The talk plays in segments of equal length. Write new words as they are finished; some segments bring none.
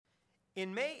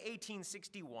In May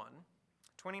 1861,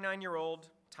 29-year-old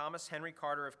Thomas Henry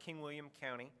Carter of King William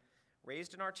County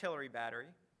raised an artillery battery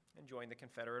and joined the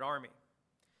Confederate Army.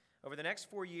 Over the next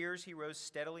 4 years, he rose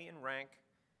steadily in rank,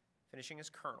 finishing as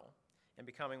colonel and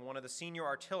becoming one of the senior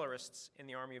artillerists in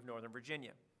the Army of Northern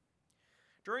Virginia.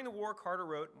 During the war, Carter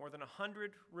wrote more than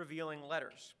 100 revealing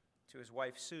letters to his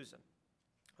wife, Susan,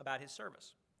 about his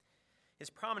service. His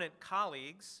prominent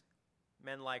colleagues,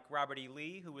 men like Robert E.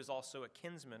 Lee, who was also a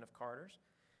kinsman of Carter's,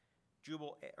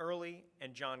 Jubal Early,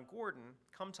 and John Gordon,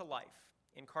 come to life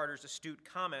in Carter's astute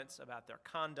comments about their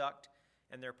conduct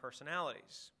and their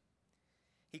personalities.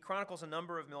 He chronicles a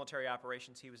number of military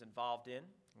operations he was involved in,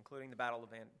 including the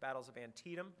battles of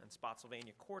Antietam and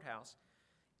Spotsylvania Courthouse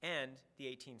and the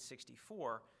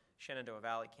 1864 Shenandoah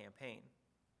Valley Campaign.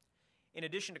 In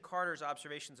addition to Carter's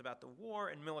observations about the war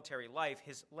and military life,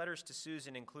 his letters to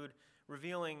Susan include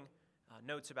revealing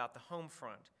notes about the home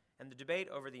front and the debate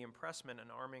over the impressment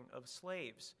and arming of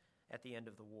slaves at the end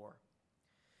of the war.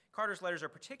 Carter's letters are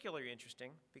particularly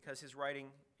interesting because his writing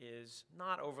is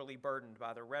not overly burdened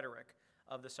by the rhetoric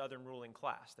of the Southern ruling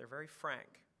class. They're very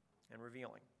frank and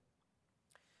revealing.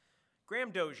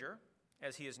 Graham Dozier,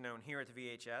 as he is known here at the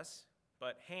VHS,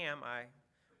 but Ham, I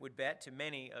would bet to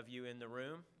many of you in the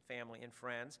room, family and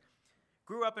friends,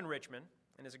 grew up in Richmond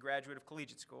and is a graduate of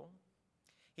collegiate school.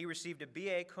 He received a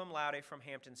B.A. cum laude from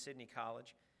Hampton-Sydney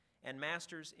College and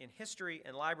master's in history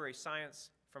and library science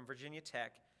from Virginia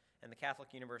Tech and the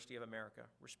Catholic University of America,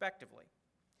 respectively.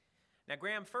 Now,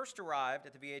 Graham first arrived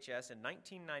at the VHS in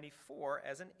 1994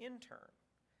 as an intern.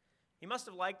 He must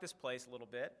have liked this place a little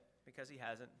bit because he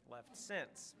hasn't left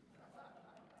since.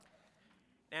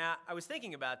 Now, I was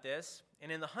thinking about this,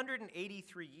 and in the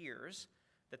 183 years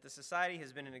that the Society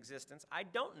has been in existence, I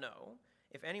don't know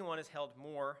if anyone has held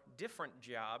more different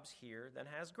jobs here than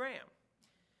has Graham.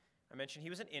 I mentioned he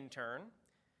was an intern,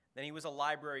 then he was a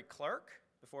library clerk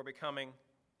before becoming,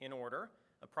 in order,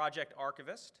 a project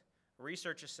archivist, a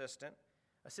research assistant,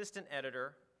 assistant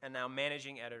editor, and now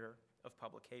managing editor of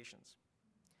publications.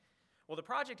 Well, the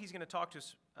project he's going to talk to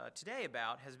us today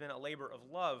about has been a labor of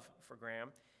love for Graham.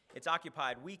 It's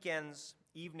occupied weekends,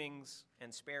 evenings,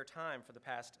 and spare time for the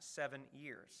past 7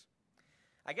 years.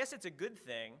 I guess it's a good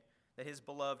thing that his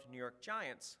beloved New York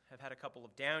Giants have had a couple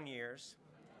of down years,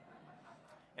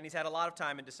 and he's had a lot of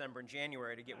time in December and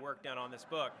January to get work done on this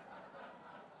book.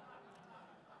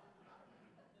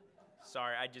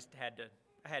 Sorry, I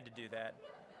had to do that.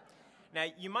 Now,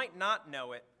 you might not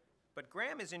know it, but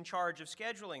Graham is in charge of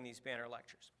scheduling these banner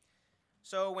lectures.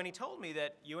 So when he told me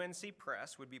that UNC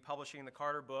Press would be publishing the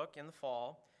Carter book in the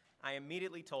fall, I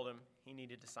immediately told him he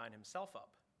needed to sign himself up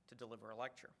to deliver a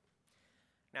lecture.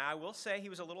 Now, I will say he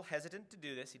was a little hesitant to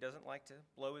do this. He doesn't like to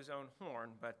blow his own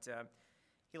horn, but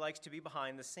he likes to be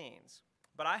behind the scenes.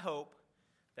 But I hope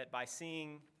that by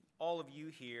seeing all of you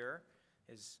here,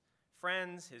 his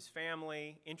friends, his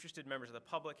family, interested members of the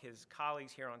public, his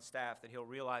colleagues here on staff, that he'll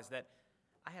realize that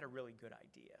I had a really good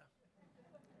idea.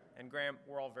 And Graham,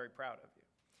 we're all very proud of you.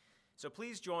 So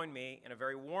please join me in a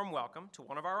very warm welcome to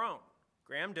one of our own,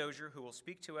 Graham Dozier, who will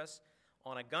speak to us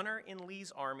on A Gunner in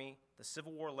Lee's Army, the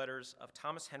Civil War Letters of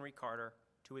Thomas Henry Carter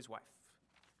to his wife.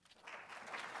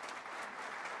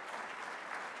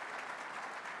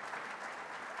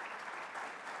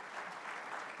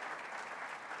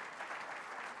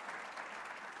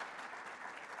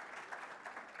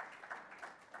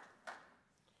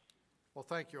 Well,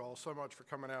 thank you all so much for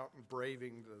coming out and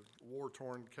braving the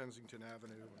war-torn Kensington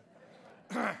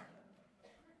Avenue.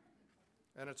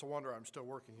 And it's a wonder I'm still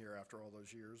working here after all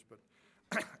those years. But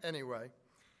anyway,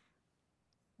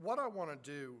 what I want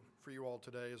to do for you all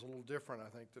today is a little different,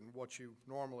 I think, than what you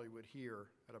normally would hear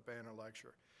at a banner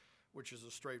lecture, which is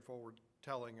a straightforward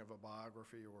telling of a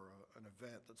biography or an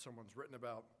event that someone's written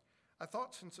about. I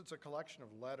thought, since it's a collection of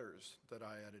letters that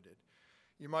I edited,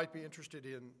 you might be interested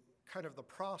in kind of the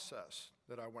process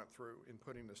that I went through in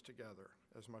putting this together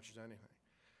as much as anything.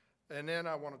 And then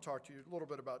I want to talk to you a little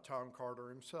bit about Tom Carter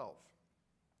himself,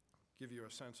 give you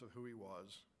a sense of who he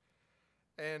was.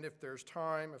 And if there's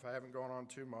time, if I haven't gone on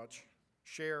too much,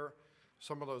 share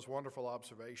some of those wonderful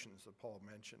observations that Paul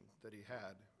mentioned that he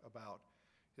had about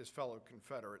his fellow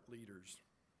Confederate leaders.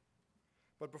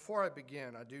 But before I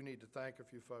begin, I do need to thank a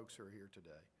few folks who are here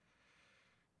today.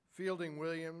 Fielding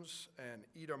Williams and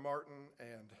Ida Martin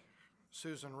and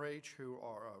Susan Raich, who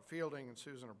are Fielding and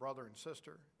Susan are brother and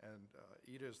sister, and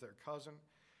Ida is their cousin.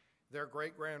 Their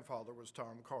great-grandfather was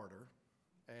Tom Carter,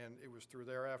 and it was through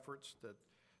their efforts that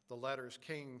the letters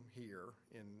came here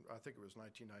in, I think it was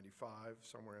 1995,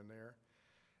 somewhere in there.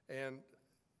 And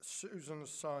Susan's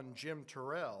son, Jim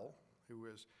Terrell, who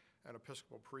is an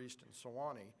Episcopal priest in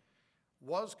Sewanee,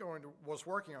 was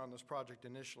working on this project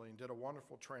initially and did a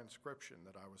wonderful transcription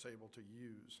that I was able to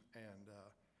use and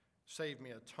saved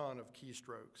me a ton of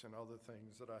keystrokes and other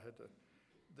things that I had to,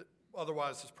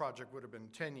 otherwise this project would have been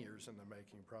 10 years in the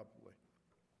making probably.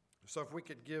 So if we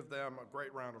could give them a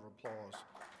great round of applause,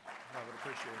 I would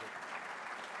appreciate it.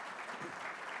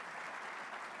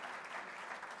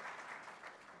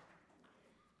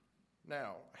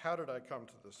 Now, how did I come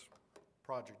to this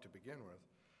project to begin with?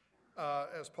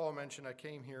 As Paul mentioned, I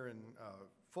came here in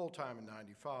full-time in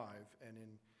 '95, and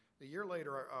a year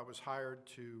later I was hired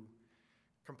to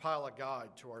compile a guide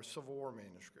to our Civil War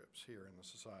manuscripts here in the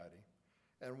Society.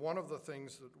 And one of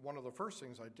the first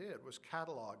things I did was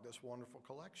catalog this wonderful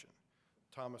collection,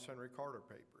 Thomas Henry Carter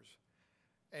papers.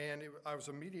 And I was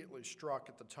immediately struck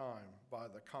at the time by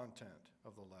the content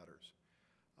of the letters.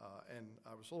 And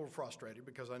I was a little frustrated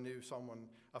because I knew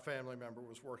a family member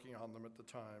was working on them at the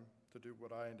time to do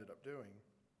what I ended up doing.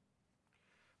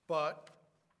 But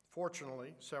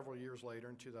fortunately, several years later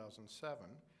in 2007,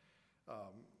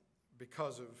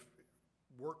 because of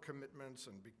work commitments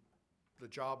and the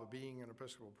job of being an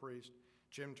Episcopal priest,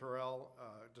 Jim Terrell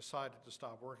decided to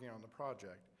stop working on the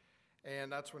project.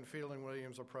 And that's when Fielding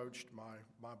Williams approached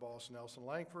my boss, Nelson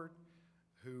Langford,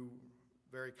 who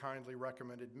very kindly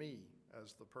recommended me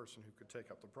as the person who could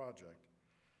take up the project.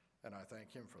 And I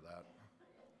thank him for that.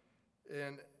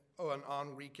 And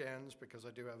on weekends, because I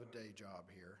do have a day job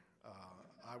here,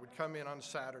 I would come in on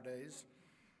Saturdays.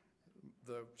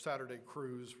 The Saturday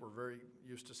crews were very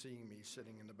used to seeing me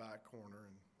sitting in the back corner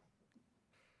and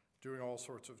doing all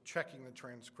sorts of checking the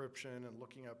transcription and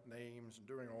looking up names and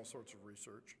doing all sorts of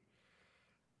research.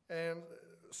 And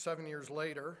 7 years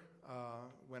later,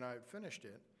 when I had finished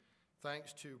it,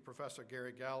 thanks to Professor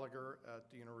Gary Gallagher at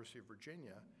the University of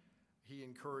Virginia, he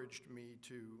encouraged me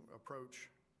to approach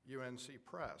UNC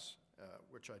Press,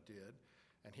 which I did,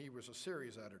 and he was a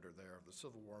series editor there of the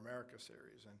Civil War America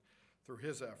series. And through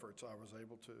his efforts, I was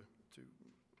able to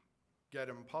get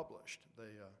him published.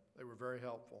 They were very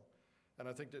helpful, and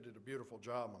I think they did a beautiful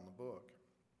job on the book.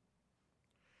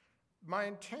 My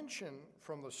intention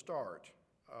from the start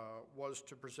was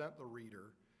to present the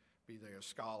reader, be they a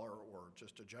scholar or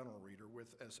just a general reader,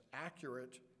 with as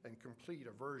accurate and complete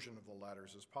a version of the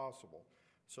letters as possible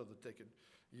so that they could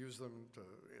use them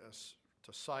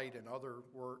to cite in other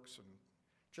works, and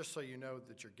just so you know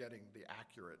that you're getting the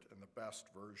accurate and the best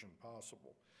version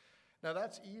possible. Now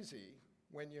that's easy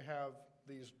when you have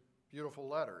these beautiful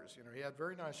letters. You know, he had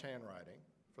very nice handwriting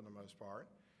for the most part.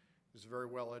 He's a very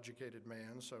well-educated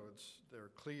man, so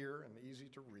they're clear and easy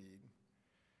to read.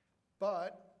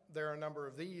 But there are a number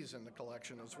of these in the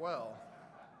collection as well.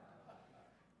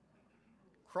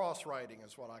 Cross-writing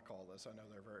is what I call this. I know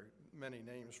there are very many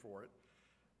names for it.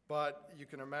 But you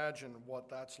can imagine what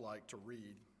that's like to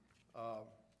read.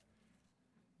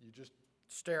 You just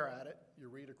stare at it, you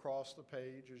read across the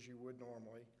page as you would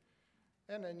normally,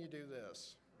 and then you do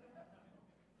this.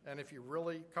 And if you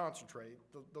really concentrate,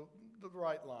 the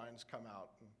right lines come out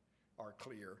and are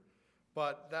clear.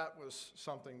 But that was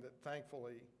something that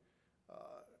thankfully,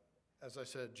 as I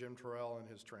said, Jim Terrell in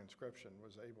his transcription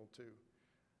was able to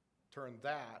turn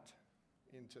that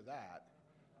into that,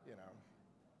 you know.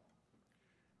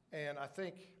 And I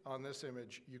think on this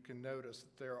image you can notice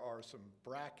that there are some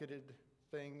bracketed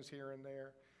things here and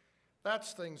there.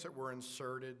 That's things that were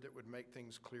inserted that would make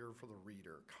things clear for the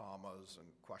reader, commas and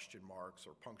question marks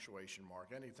or punctuation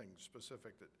mark, anything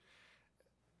specific that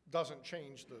doesn't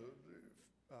change the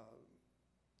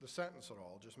sentence at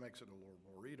all, just makes it a little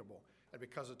more readable. And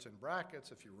because it's in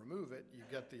brackets, if you remove it, you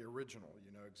get the original.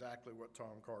 You know exactly what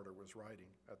Tom Carter was writing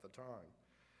at the time.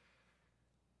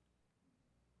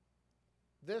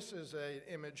 This is an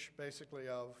image basically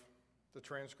of the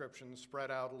transcription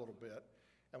spread out a little bit.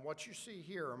 And what you see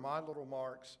here are my little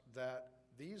marks that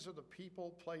these are the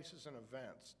people, places, and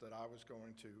events that I was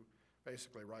going to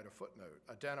basically write a footnote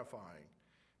identifying,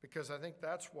 because I think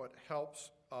that's what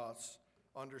helps us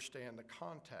understand the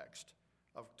context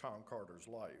of Tom Carter's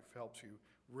life, helps you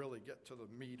really get to the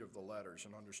meat of the letters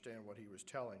and understand what he was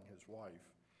telling his wife.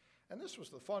 And this was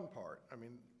the fun part. I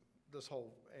mean, this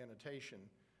whole annotation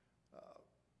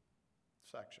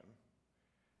section,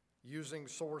 using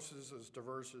sources as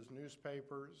diverse as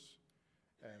newspapers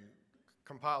and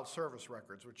compiled service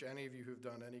records, which any of you who've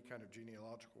done any kind of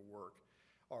genealogical work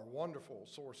are wonderful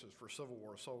sources for Civil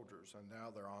War soldiers, and now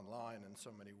they're online in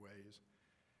so many ways.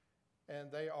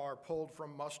 And they are pulled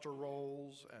from muster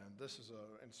rolls, and this is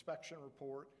an inspection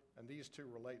report, and these two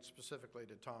relate specifically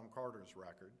to Tom Carter's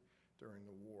record during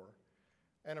the war.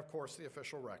 And of course, the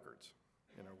official records,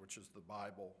 you know, which is the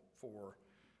Bible for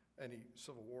any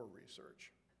Civil War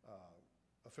research.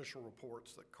 official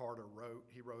reports that Carter wrote.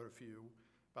 He wrote a few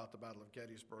about the Battle of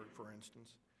Gettysburg, for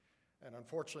instance. And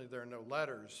unfortunately, there are no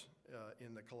letters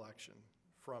in the collection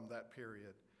from that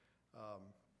period.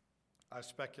 I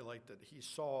speculate that he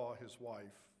saw his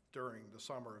wife during the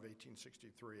summer of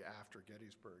 1863 after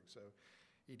Gettysburg, so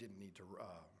he didn't need to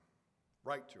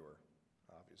write to her,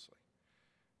 obviously.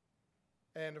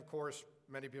 And of course,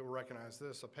 many people recognize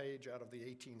this, a page out of the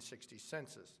 1860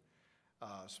 census.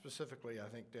 Specifically, I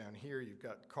think down here you've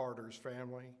got Carter's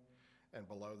family, and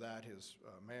below that his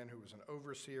man who was an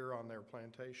overseer on their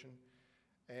plantation.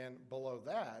 And below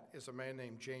that is a man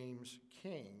named James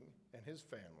King and his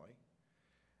family.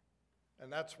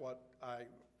 And that's what I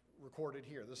recorded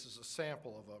here. This is a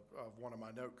sample of one of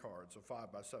my note cards, a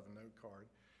 5x7 note card.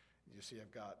 You see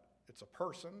it's a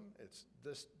person, it's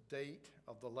this date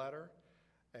of the letter,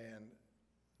 and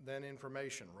then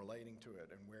information relating to it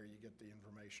and where you get the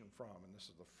information from. And this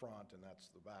is the front, and that's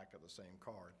the back of the same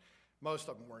card. Most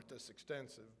of them weren't this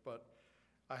extensive, but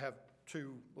I have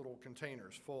 2 little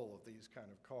containers full of these kind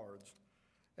of cards.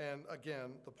 And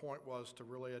again, the point was to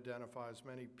really identify as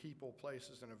many people,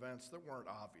 places, and events that weren't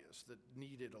obvious, that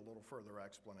needed a little further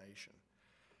explanation.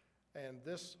 And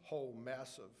this whole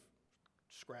mess of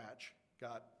scratch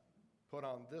got put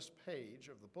on this page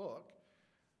of the book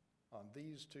on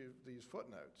these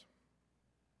footnotes.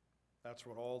 That's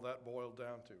what all that boiled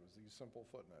down to, was these simple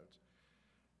footnotes.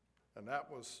 And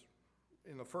that was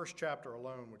in the first chapter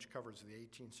alone, which covers the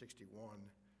 1861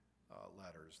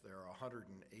 letters. There are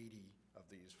 180 of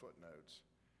these footnotes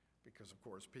because, of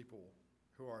course, people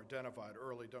who are identified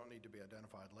early don't need to be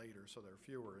identified later, so there are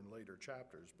fewer in later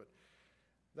chapters. But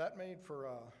that made for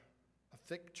a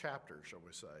thick chapter, shall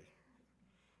we say.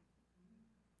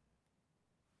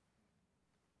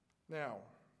 Now,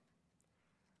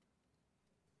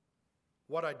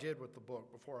 what I did with the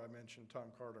book before I mentioned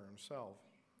Tom Carter himself,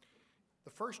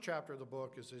 the first chapter of the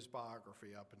book is his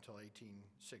biography up until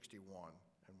 1861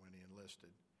 and when he enlisted.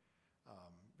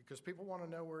 Because people want to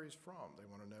know where he's from. They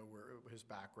want to know his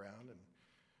background and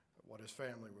what his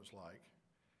family was like.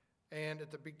 And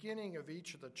at the beginning of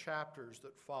each of the chapters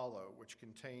that follow, which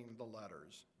contain the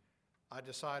letters, I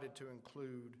decided to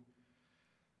include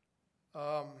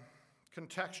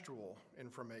contextual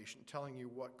information, telling you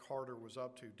what Carter was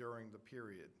up to during the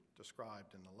period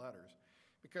described in the letters.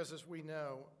 Because as we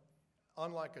know,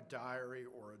 unlike a diary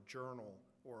or a journal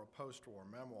or a post-war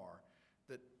memoir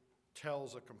that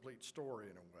tells a complete story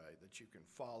in a way that you can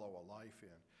follow a life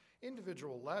in,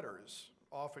 individual letters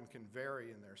often can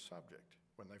vary in their subject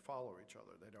when they follow each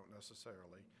other. They don't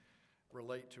necessarily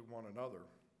relate to one another,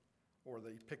 or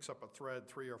they picks up a thread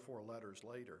 3 or 4 letters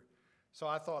later. So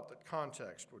I thought that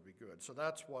context would be good. So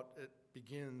that's what it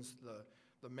begins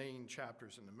the main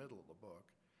chapters in the middle of the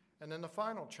book. And then the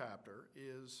final chapter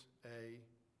is a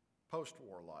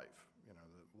post-war life,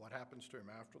 what happens to him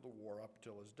after the war up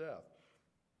till his death.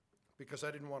 Because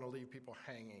I didn't want to leave people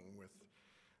hanging with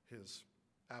his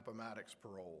Appomattox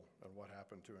parole and what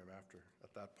happened to him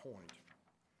at that point.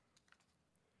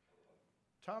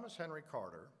 Thomas Henry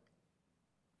Carter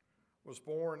was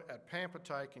born at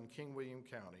Pampatike in King William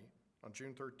County on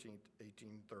June 13,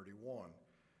 1831.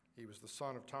 He was the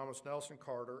son of Thomas Nelson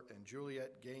Carter and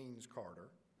Juliet Gaines Carter.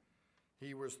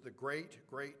 He was the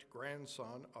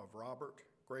great-great-grandson of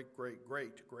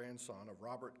great-great-great-grandson of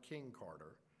Robert King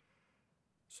Carter.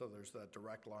 So there's that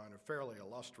direct line of fairly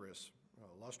illustrious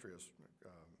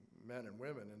men and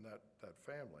women in that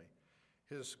family.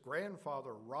 His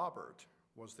grandfather, Robert,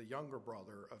 was the younger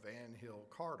brother of Anne Hill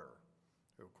Carter,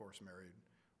 who, of course, married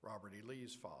Robert E.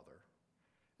 Lee's father.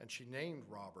 And she named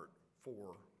Robert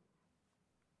for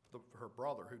her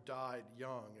brother, who died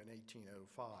young in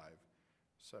 1805.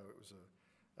 So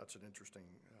that's an interesting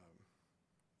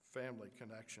family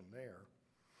connection there.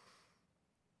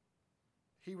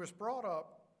 He was brought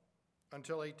up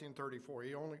until 1834.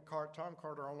 Tom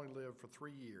Carter only lived for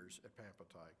 3 years at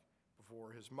Pampatike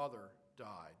before his mother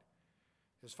died.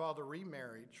 His father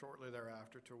remarried shortly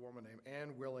thereafter to a woman named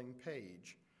Anne Willing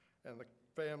Page, and the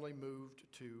family moved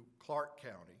to Clark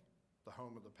County, the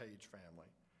home of the Page family.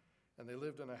 And they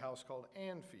lived in a house called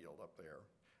Anfield up there.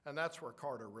 And that's where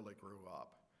Carter really grew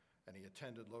up. And he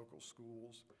attended local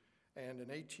schools. And in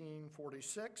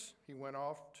 1846, he went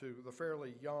off to the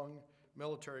fairly young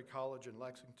military college in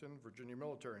Lexington, Virginia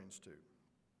Military Institute.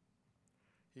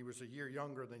 He was a year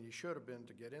younger than he should have been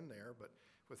to get in there, but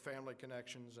with family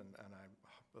connections and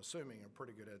I'm assuming a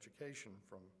pretty good education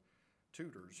from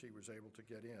tutors, he was able to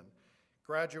get in.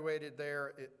 Graduated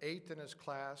there at 8th in his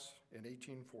class in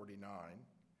 1849,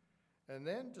 and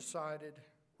then decided,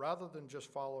 rather than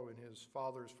just follow in his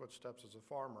father's footsteps as a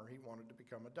farmer, he wanted to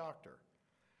become a doctor.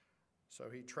 So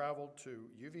he traveled to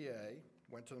UVA,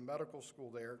 went to the medical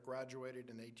school there, graduated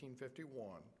in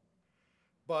 1851.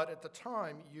 But at the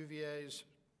time, UVA's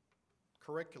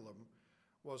curriculum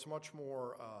was much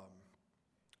more,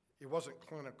 it wasn't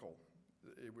clinical.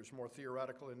 It was more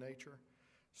theoretical in nature.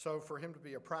 So for him to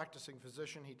be a practicing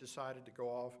physician, he decided to go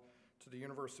off to the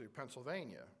University of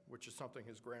Pennsylvania, which is something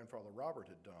his grandfather Robert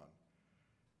had done.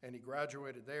 And he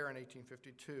graduated there in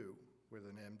 1852 with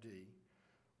an MD,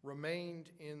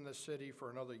 remained in the city for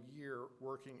another year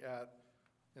working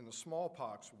in the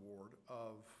smallpox ward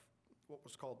of what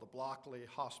was called the Blockley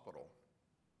Hospital.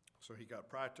 So he got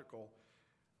practical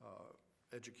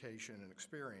education and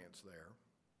experience there.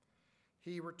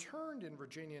 He returned in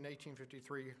Virginia in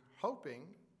 1853,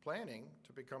 planning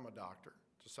to become a doctor,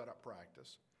 to set up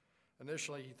practice.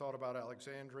 Initially, he thought about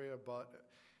Alexandria, but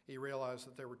he realized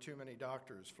that there were too many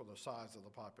doctors for the size of the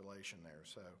population there,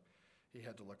 so he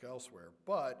had to look elsewhere.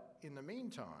 But in the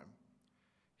meantime,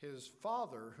 his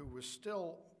father, who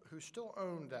still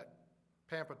owned that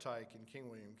Pampatike in King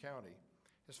William County,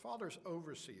 his father's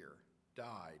overseer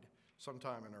died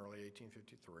sometime in early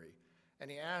 1853, and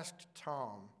he asked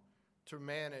Tom to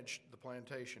manage the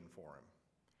plantation for him.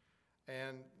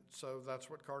 And so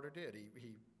that's what Carter did.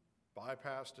 He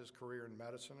bypassed his career in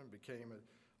medicine and became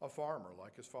a farmer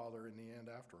like his father in the end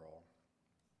after all.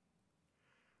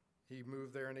 He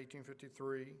moved there in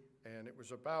 1853, and it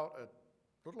was about a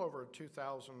little over a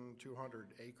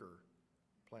 2,200 acre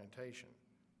plantation,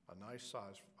 a nice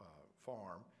sized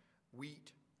farm,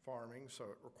 wheat farming, so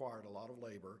it required a lot of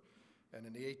labor. And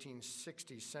in the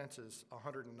 1860 census,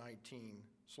 119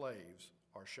 slaves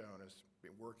are shown as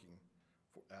working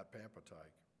at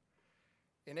Pampatike.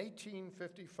 In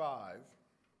 1855,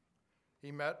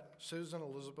 he met Susan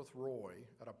Elizabeth Roy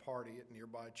at a party at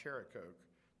nearby Cherricoke,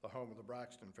 the home of the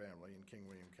Braxton family in King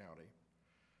William County.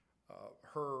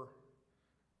 Her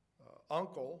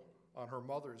uncle on her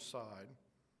mother's side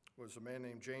was a man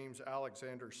named James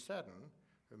Alexander Seddon,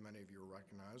 who many of you will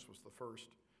recognize was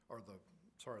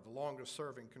the longest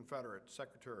serving Confederate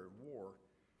Secretary of War.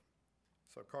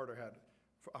 So Carter had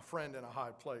a friend in a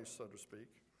high place, so to speak.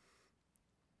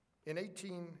 In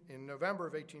November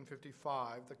of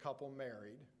 1855, the couple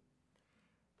married,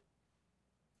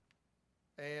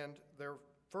 and their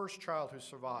first child who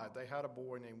survived, they had a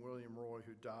boy named William Roy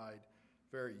who died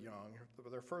very young.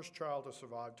 Their first child to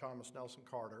survive, Thomas Nelson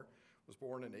Carter, was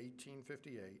born in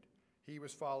 1858. He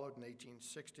was followed in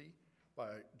 1860 by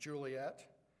Juliet,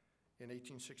 in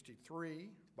 1863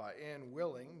 by Anne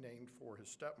Willing, named for his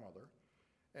stepmother,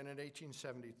 and in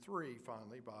 1873,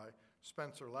 finally, by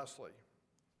Spencer Leslie,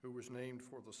 who was named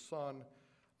for the son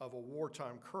of a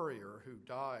wartime courier who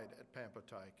died at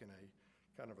Pampatike in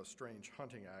a kind of a strange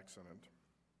hunting accident.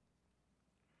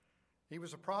 He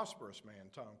was a prosperous man,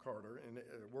 Tom Carter,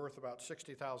 worth about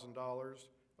 $60,000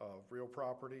 of real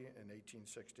property in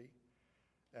 1860,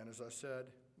 and as I said,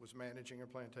 was managing a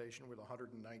plantation with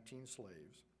 119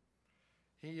 slaves.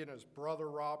 He and his brother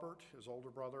Robert, his older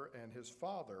brother, and his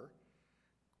father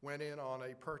went in on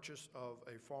a purchase of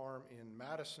a farm in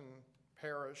Madison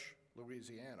Parish,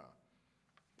 Louisiana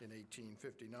in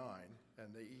 1859,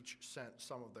 and they each sent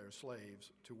some of their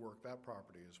slaves to work that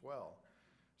property as well.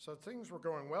 So things were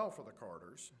going well for the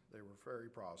Carters. They were very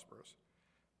prosperous.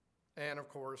 And of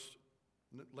course,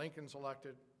 Lincoln's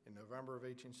elected in November of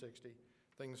 1860.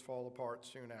 Things fall apart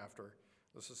soon after.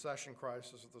 The secession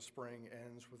crisis of the spring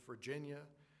ends with Virginia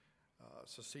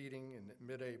seceding in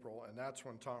mid-April, and that's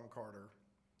when Tom Carter,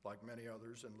 like many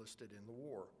others, enlisted in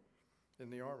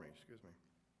the Army.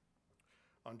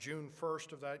 On June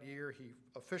 1st of that year, he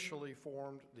officially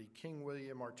formed the King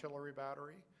William Artillery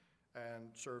Battery and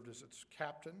served as its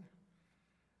captain.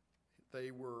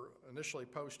 They were initially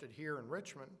posted here in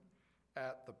Richmond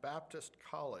at the Baptist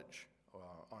College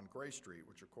on Gray Street,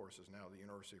 which of course is now the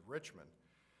University of Richmond.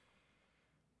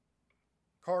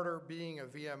 Carter, being a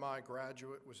VMI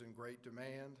graduate, was in great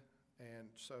demand, and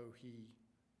so he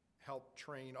helped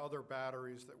train other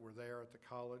batteries that were there at the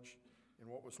college in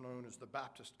what was known as the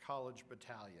Baptist College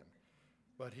Battalion,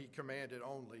 but he commanded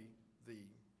only the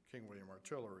King William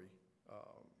Artillery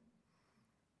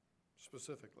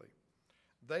specifically.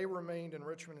 They remained in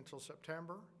Richmond until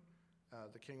September.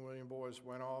 The King William boys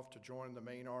went off to join the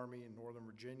main army in Northern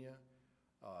Virginia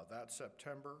that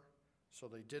September, so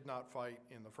they did not fight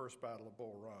in the first Battle of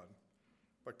Bull Run.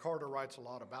 But Carter writes a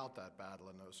lot about that battle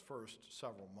in those first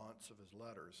several months of his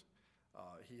letters.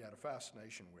 He had a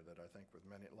fascination with it, I think,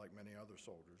 like many other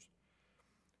soldiers.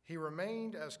 He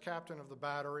remained as captain of the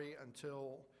battery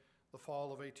until the fall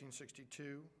of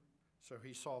 1862, so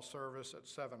he saw service at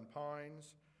Seven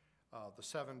Pines, the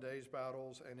 7 Days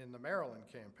battles, and in the Maryland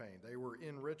campaign. They were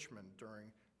in Richmond during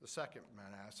the second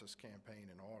Manassas campaign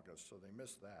in August, so they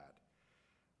missed that.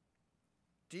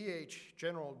 D.H.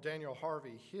 General Daniel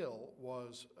Harvey Hill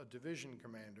was a division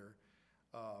commander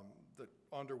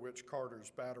under which Carter's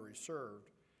battery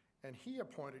served, and he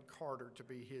appointed Carter to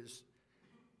be his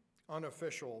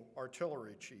unofficial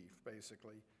artillery chief,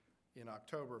 basically, in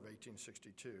October of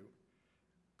 1862.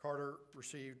 Carter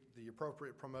received the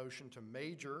appropriate promotion to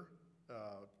major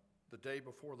the day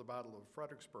before the Battle of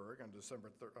Fredericksburg on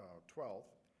December 12th,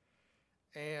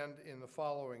 and in the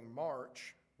following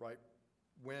March, right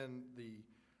when the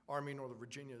Army Northern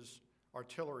Virginia's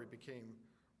artillery became,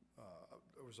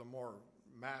 it was a more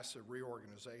massive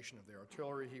reorganization of the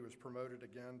artillery. He was promoted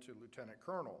again to lieutenant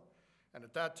colonel. And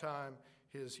at that time,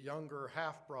 his younger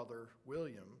half-brother,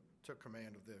 William, took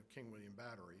command of the King William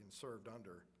Battery and served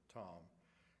under Tom.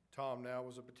 Tom now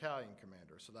was a battalion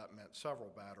commander, so that meant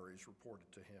several batteries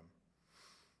reported to him.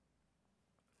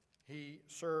 He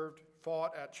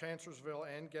fought at Chancellorsville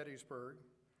and Gettysburg,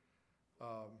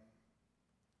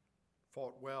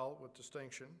 fought well with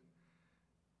distinction.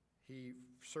 He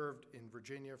served in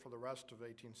Virginia for the rest of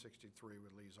 1863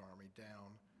 with Lee's army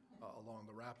down along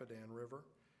the Rapidan River.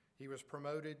 He was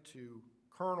promoted to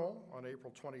colonel on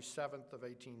April 27th of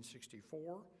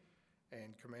 1864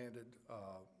 and commanded,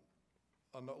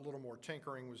 a little more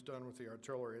tinkering was done with the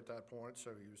artillery at that point,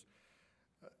 so he was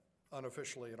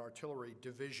unofficially an artillery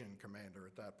division commander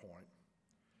at that point.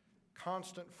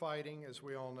 Constant fighting, as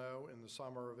we all know, in the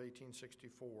summer of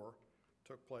 1864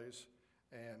 took place,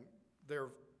 and they're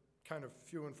kind of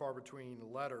few and far between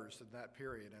letters in that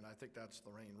period, and I think that's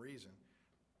the main reason.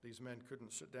 These men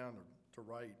couldn't sit down to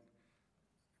write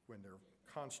when they're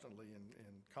constantly in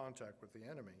contact with the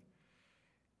enemy.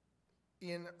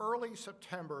 In early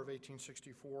September of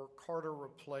 1864, Carter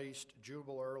replaced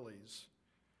Jubal Early's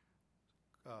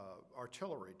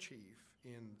artillery chief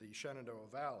in the Shenandoah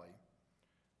Valley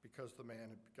because the man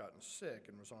had gotten sick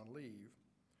and was on leave.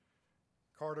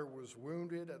 Carter was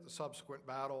wounded at the subsequent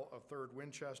Battle of 3rd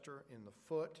Winchester in the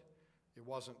foot. It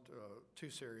wasn't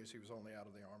too serious. He was only out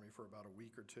of the Army for about a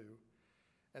week or two.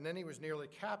 And then he was nearly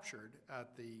captured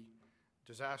at the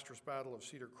disastrous Battle of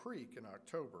Cedar Creek in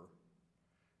October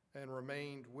and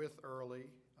remained with Early,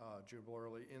 Jubal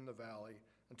Early, in the valley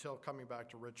until coming back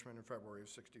to Richmond in February of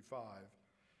 '65.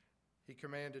 He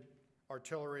commanded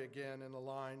artillery again in the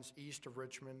lines east of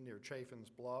Richmond near Chaffin's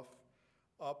Bluff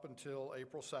up until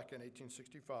April 2nd,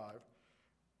 1865,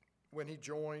 when he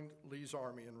joined Lee's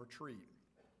army in retreat.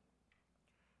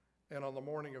 And on the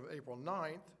morning of April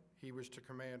 9th, he was to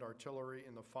command artillery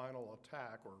in the final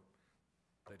attack, or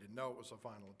they didn't know it was a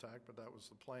final attack, but that was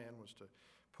the plan, was to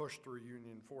push through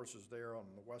Union forces there on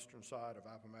the western side of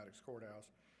Appomattox Courthouse.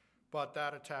 But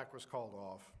that attack was called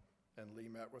off, and Lee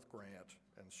met with Grant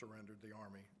and surrendered the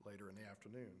army later in the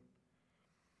afternoon.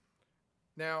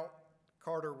 Now,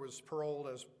 Carter was paroled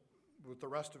with the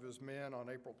rest of his men on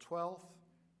April 12th,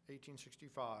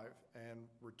 1865, and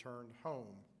returned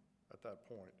home at that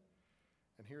point.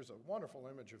 And here's a wonderful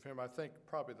image of him, I think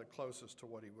probably the closest to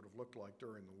what he would have looked like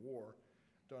during the war.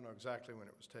 Don't know exactly when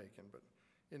it was taken, but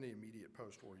in the immediate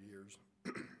post-war years.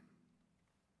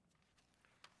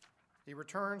 He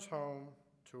returns home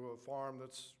to a farm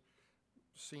that's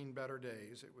seen better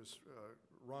days. It was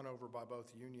run over by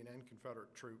both Union and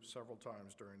Confederate troops several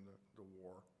times during the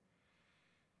war.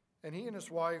 And he and his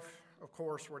wife, of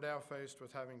course, were now faced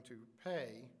with having to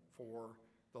pay for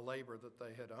the labor that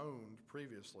they had owned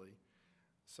previously,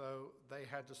 so they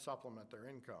had to supplement their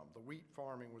income. The wheat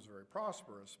farming was very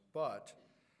prosperous, but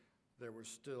there was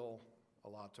still a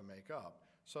lot to make up.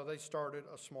 So they started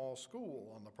a small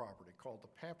school on the property called the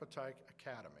Pampatike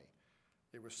Academy.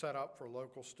 It was set up for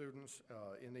local students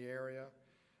in the area,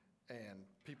 and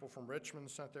people from Richmond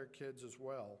sent their kids as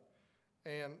well.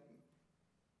 And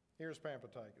here's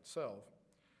Pampatike itself.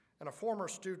 And a former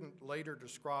student later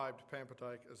described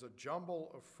Pampatike as a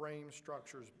jumble of frame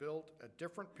structures built at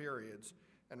different periods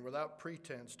and without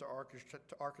pretense to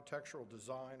architectural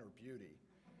design or beauty.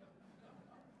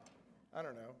 I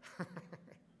don't know.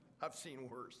 I've seen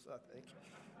worse, I think.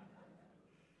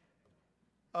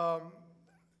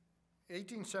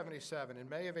 1877, in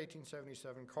May of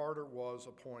 1877, Carter was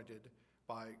appointed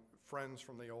by friends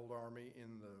from the old Army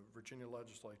in the Virginia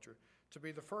legislature to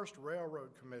be the first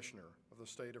railroad commissioner of the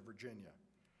state of Virginia,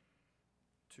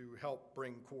 to help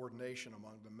bring coordination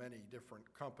among the many different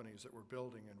companies that were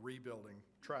building and rebuilding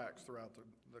tracks throughout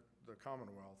the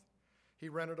Commonwealth. He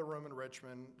rented a room in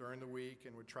Richmond during the week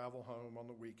and would travel home on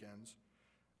the weekends.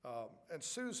 And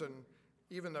Susan,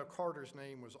 even though Carter's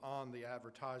name was on the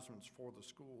advertisements for the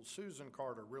school, Susan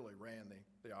Carter really ran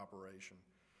the operation.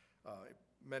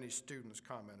 Many students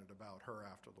commented about her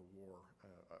after the war,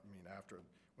 after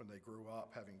when they grew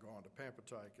up, having gone to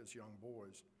Pampatike as young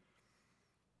boys.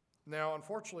 Now,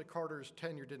 unfortunately, Carter's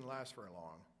tenure didn't last very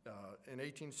long. In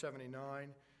 1879,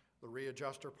 the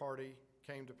Readjuster Party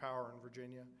came to power in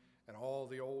Virginia, and all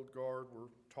the old guard were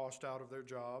tossed out of their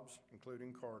jobs,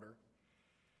 including Carter.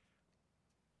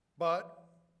 But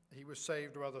he was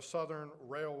saved by the Southern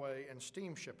Railway and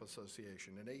Steamship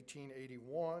Association. In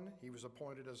 1881, he was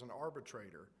appointed as an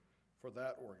arbitrator for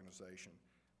that organization,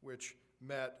 which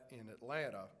met in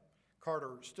Atlanta.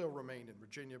 Carter still remained in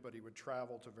Virginia, but he would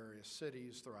travel to various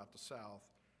cities throughout the South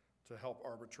to help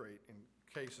arbitrate in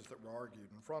cases that were argued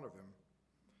in front of him.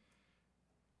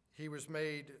 He was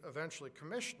made eventually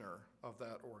commissioner of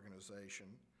that organization,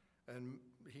 and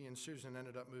he and Susan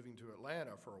ended up moving to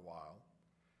Atlanta for a while.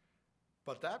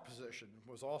 But that position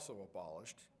was also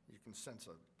abolished. You can sense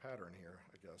a pattern here,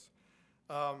 I guess.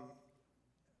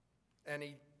 And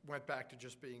he went back to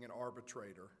just being an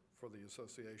arbitrator for the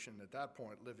association, at that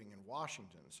point living in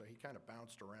Washington, so he kind of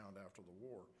bounced around after the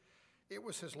war. It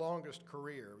was his longest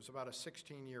career. It was about a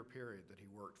 16-year period that he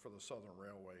worked for the Southern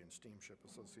Railway and Steamship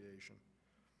Association.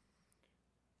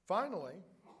 Finally,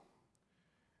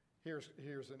 here's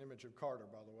an image of Carter,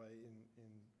 by the way, in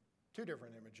two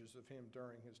different images of him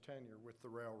during his tenure with the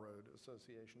Railroad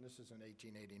Association. This is in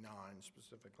 1889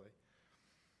 specifically.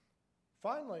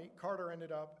 Finally, Carter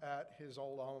ended up at his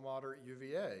old alma mater,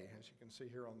 UVA, as you can see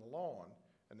here on the lawn.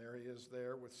 And there he is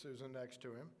there with Susan next to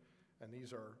him. And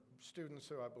these are students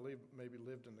who I believe maybe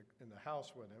lived in the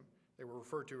house with him. They were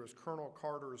referred to as Colonel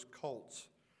Carter's Colts.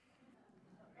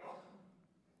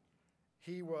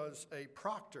 He was a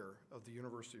proctor of the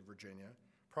University of Virginia,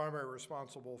 primarily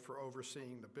responsible for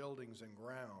overseeing the buildings and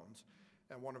grounds.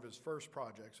 And one of his first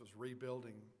projects was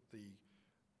rebuilding the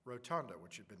rotunda,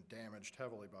 which had been damaged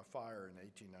heavily by fire in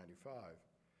 1895.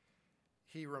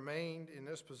 He remained in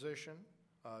this position,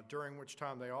 during which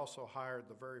time they also hired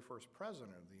the very first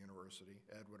president of the university,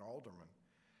 Edwin Alderman.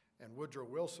 And Woodrow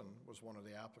Wilson was one of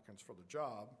the applicants for the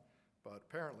job, but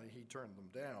apparently he turned them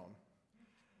down.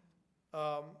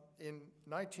 In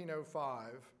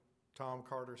 1905, Tom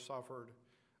Carter suffered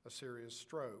a serious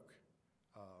stroke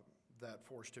that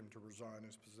forced him to resign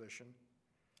his position,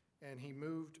 and he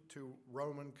moved to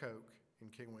Roman-Coke in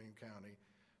King William County,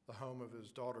 the home of his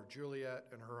daughter Juliet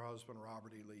and her husband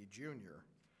Robert E. Lee Jr.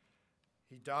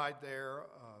 He died there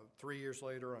 3 years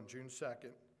later on June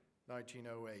 2nd,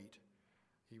 1908.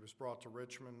 He was brought to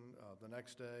Richmond the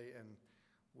next day and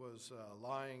was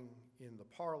lying in the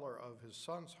parlor of his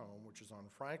son's home, which is on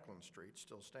Franklin Street,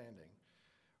 still standing,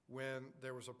 when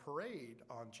there was a parade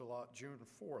on June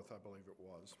 4th, I believe it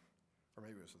was, or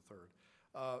maybe it was the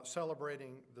 3rd,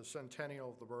 celebrating the centennial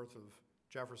of the birth of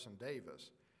Jefferson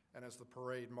Davis. And as the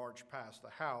parade marched past the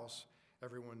house,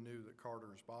 everyone knew that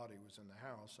Carter's body was in the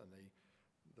house, and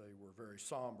they were very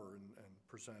somber and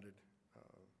presented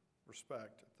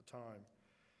respect at the time.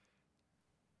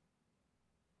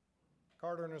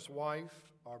 Carter and his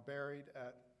wife are buried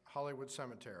at Hollywood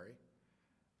Cemetery,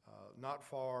 not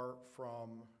far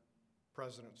from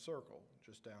President's Circle,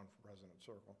 just down from President's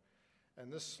Circle.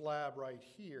 And this slab right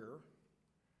here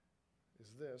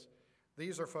is this.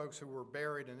 These are folks who were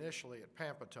buried initially at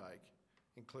Pampatike,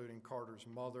 including Carter's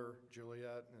mother,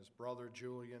 Juliet, and his brother,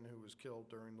 Julian, who was killed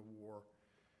during the war,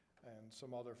 and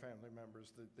some other family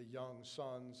members, the young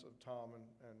sons of Tom,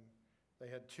 and they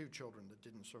had 2 children that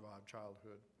didn't survive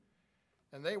childhood.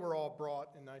 And they were all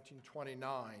brought in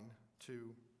 1929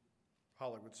 to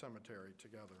Hollywood Cemetery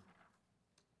together.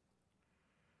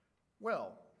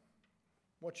 Well,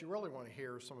 what you really want to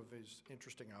hear are some of these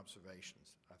interesting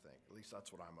observations, I think. At least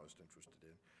that's what I'm most interested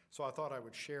in. So I thought I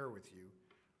would share with you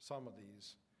some of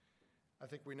these. I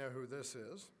think we know who this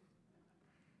is.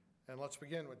 And let's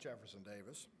begin with Jefferson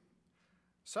Davis.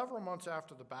 Several months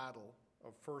after the Battle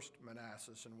of First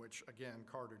Manassas, in which, again,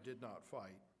 Carter did not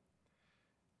fight,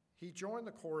 he joined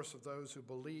the chorus of those who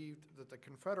believed that the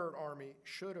Confederate Army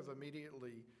should have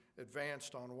immediately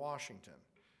advanced on Washington.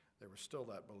 There was still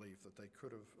that belief that they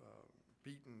could have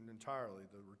beaten entirely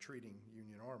the retreating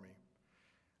Union Army.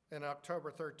 And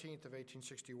October 13th of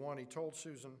 1861, he told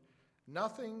Susan,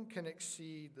 "Nothing can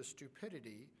exceed the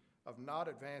stupidity of not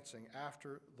advancing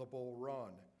after the Bull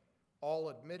Run. All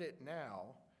admit it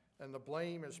now, and the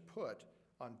blame is put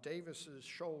on Davis's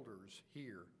shoulders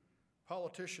here.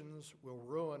 Politicians will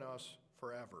ruin us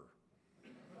forever."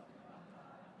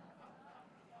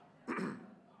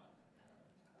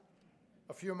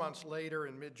 A few months later,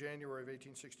 in mid-January of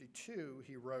 1862,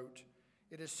 he wrote,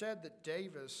 "It is said that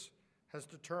Davis has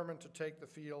determined to take the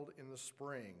field in the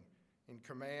spring in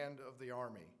command of the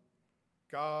army.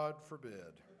 God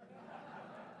forbid.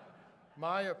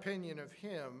 My opinion of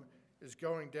him is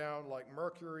going down like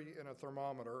mercury in a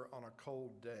thermometer on a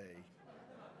cold day.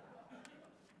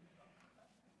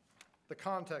 The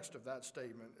context of that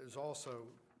statement is also,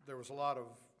 there was a lot of,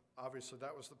 obviously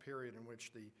that was the period in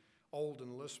which the old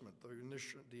enlistment,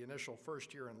 the initial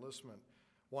first-year enlistment,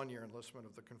 one-year enlistment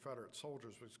of the Confederate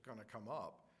soldiers was going to come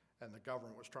up, and the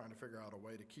government was trying to figure out a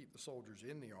way to keep the soldiers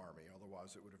in the Army,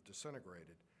 otherwise it would have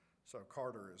disintegrated. So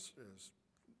Carter is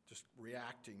just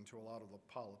reacting to a lot of the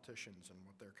politicians and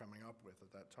what they're coming up with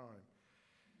at that time.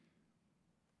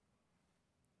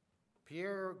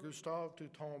 Pierre Gustave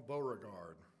Toutant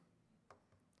Beauregard.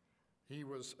 He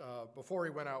was, before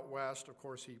he went out west, of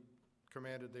course, he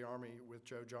commanded the Army with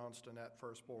Joe Johnston at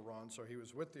First Bull Run, so he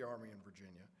was with the Army in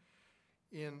Virginia.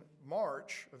 In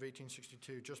March of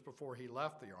 1862, just before he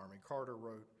left the Army, Carter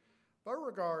wrote,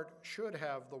 "Beauregard should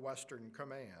have the Western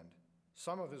command.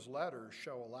 Some of his letters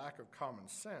show a lack of common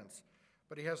sense,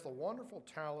 but he has the wonderful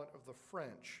talent of the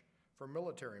French for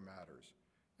military matters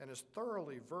and is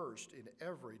thoroughly versed in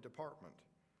every department.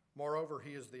 Moreover,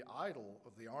 he is the idol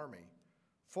of the Army,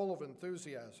 full of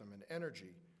enthusiasm and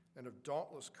energy and of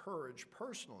dauntless courage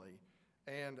personally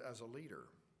and as a leader."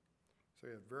 So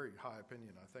he had a very high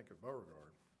opinion, I think, of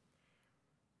Beauregard.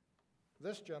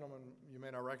 This gentleman you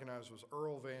may not recognize was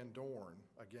Earl Van Dorn,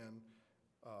 again,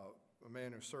 a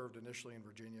man who served initially in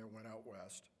Virginia, went out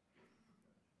west.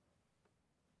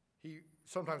 He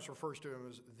sometimes refers to him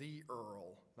as the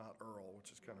Earl, not Earl,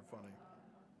 which is kind of funny.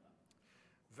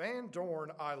 Van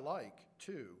Dorn I like,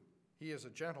 too. He is a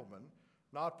gentleman,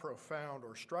 not profound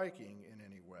or striking in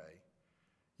any way.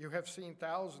 You have seen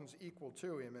thousands equal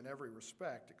to him in every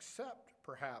respect, except,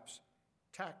 perhaps,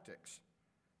 tactics,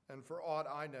 and for aught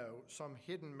I know, some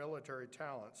hidden military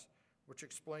talents which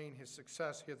explain his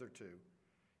success hitherto.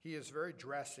 He is very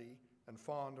dressy and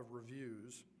fond of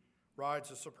reviews, rides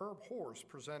a superb horse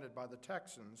presented by the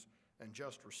Texans and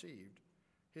just received.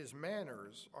 His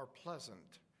manners are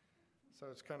pleasant.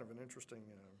 So it's kind of an interesting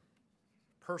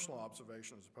personal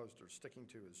observation as opposed to sticking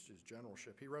to his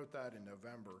generalship. He wrote that in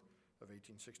November of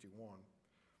 1861.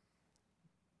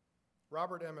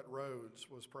 Robert Emmett Rhodes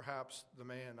was perhaps the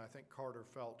man I think Carter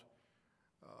felt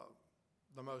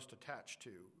the most attached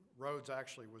to. Rhodes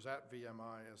actually was at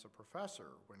VMI as a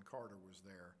professor when Carter was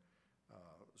there,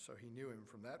 so he knew him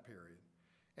from that period.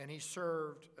 And he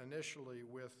served initially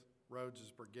with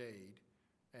Rhodes's brigade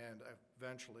and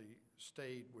eventually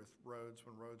stayed with Rhodes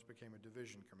when Rhodes became a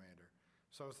division commander.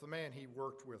 So it's the man he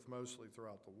worked with mostly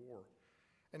throughout the war.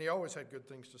 And he always had good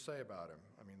things to say about him.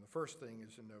 I mean, the first thing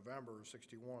is in November of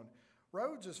 61,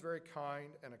 Rhodes is very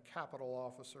kind and a capital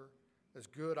officer, as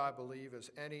good, I believe,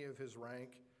 as any of his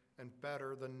rank, and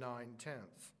better than 9/10.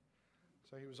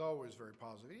 So he was always very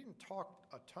positive. He didn't talk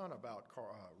a ton about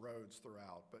Rhodes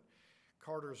throughout, but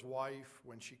Carter's wife,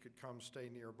 when she could come stay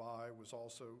nearby, was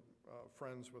also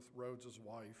friends with Rhodes's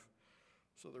wife.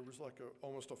 So there was like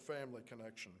almost a family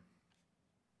connection.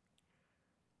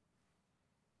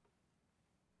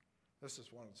 This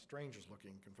is one of the strangest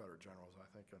looking Confederate generals, I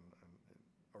think,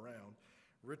 around.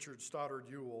 Richard Stoddard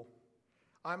Ewell.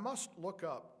 "I must look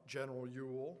up General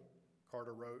Ewell,"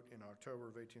 Carter wrote in October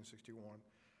of 1861.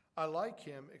 "I like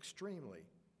him extremely.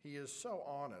 He is so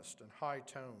honest and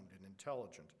high-toned and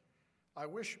intelligent. I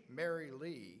wish Mary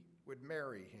Lee would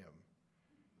marry him.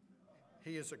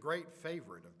 He is a great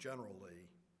favorite of General Lee."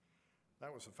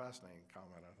 That was a fascinating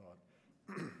comment, I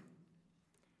thought.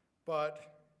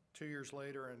 But 2 years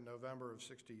later, in November of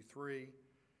 63,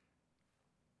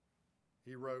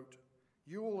 he wrote,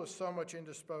 "Ewell is so much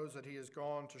indisposed that he has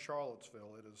gone to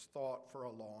Charlottesville, it is thought, for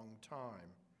a long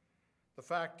time. The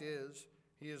fact is,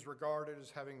 he is regarded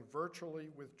as having virtually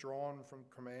withdrawn from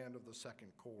command of the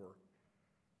Second Corps.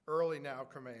 Early now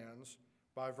commands,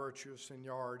 by virtue of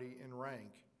seniority in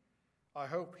rank. I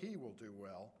hope he will do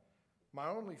well. My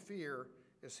only fear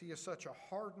is he is such a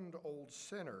hardened old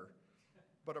sinner,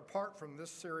 but apart from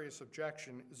this serious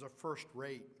objection, is a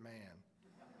first-rate man."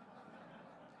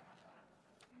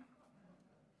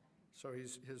 So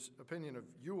his opinion of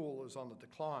Ewell is on the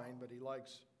decline, but he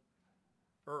likes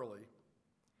Early.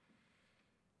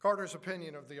 Carter's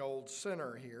opinion of the old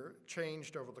sinner here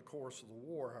changed over the course of the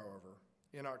war, however.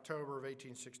 In October of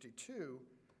 1862,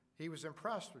 he was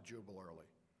impressed with Jubal Early.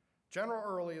 "General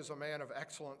Early is a man of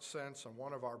excellent sense and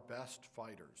one of our best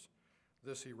fighters."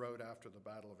 This he wrote after the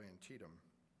Battle of Antietam.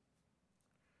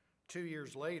 2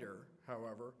 years later,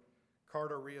 however,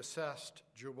 Carter reassessed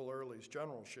Jubal Early's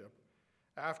generalship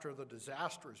after the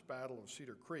disastrous Battle of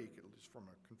Cedar Creek, at least from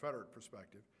a Confederate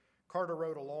perspective. Carter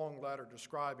wrote a long letter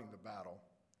describing the battle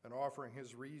and offering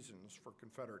his reasons for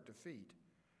Confederate defeat,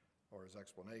 or his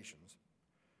explanations.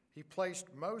 He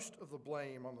placed most of the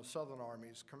blame on the Southern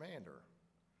Army's commander.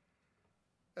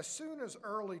 As soon as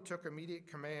Early took immediate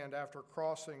command after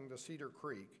crossing the Cedar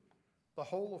Creek, the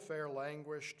whole affair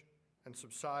languished and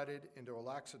subsided into a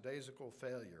lackadaisical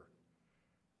failure.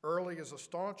 Early is a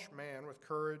staunch man with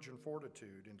courage and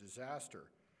fortitude in disaster,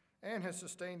 and has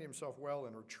sustained himself well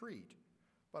in retreat,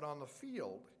 but on the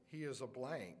field he is a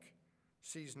blank,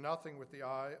 sees nothing with the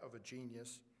eye of a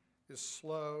genius, is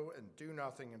slow and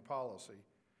do-nothing in policy,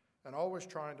 and always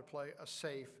trying to play a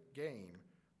safe game,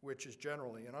 which is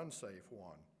generally an unsafe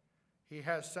one. He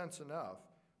has sense enough,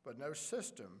 but no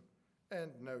system and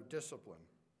no discipline.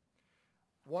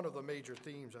 One of the major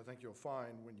themes I think you'll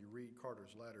find when you read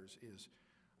Carter's letters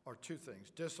are two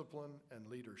things: discipline and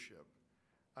leadership.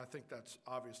 I think that's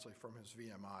obviously from his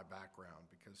VMI background,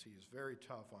 because he is very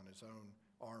tough on his own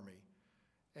army.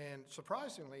 And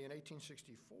surprisingly, in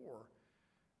 1864,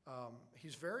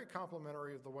 he's very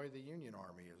complimentary of the way the Union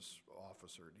Army is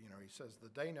officered. You know, he says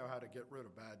that they know how to get rid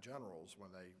of bad generals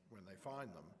when they find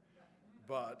them.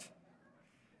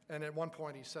 And at one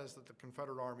point he says that the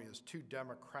Confederate Army is too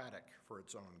democratic for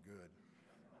its own good.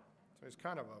 So he's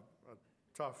kind of a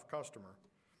tough customer.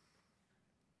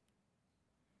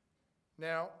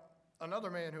 Now,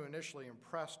 another man who initially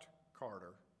impressed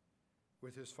Carter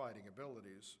with his fighting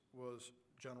abilities was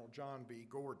General John B.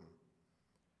 Gordon.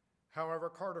 However,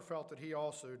 Carter felt that he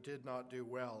also did not do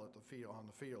well on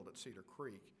the field at Cedar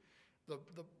Creek.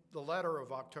 The letter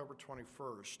of October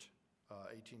 21st,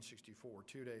 1864,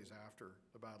 2 days after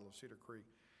the Battle of Cedar Creek,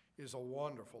 is a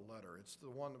wonderful letter. It's the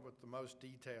one with the most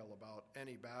detail about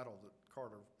any battle that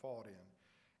Carter fought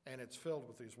in, and it's filled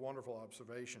with these wonderful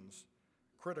observations,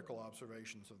 critical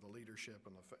observations of the leadership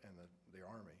and the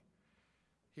Army.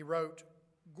 He wrote,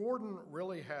 "Gordon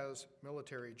really has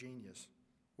military genius.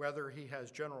 Whether he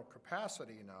has general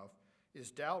capacity enough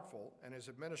is doubtful, and his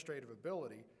administrative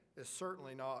ability is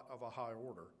certainly not of a high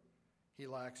order. He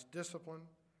lacks discipline,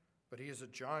 but he is a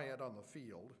giant on the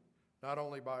field, not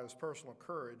only by his personal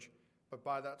courage, but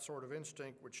by that sort of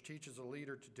instinct which teaches a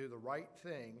leader to do the right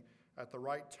thing at the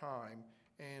right time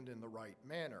and in the right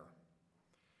manner."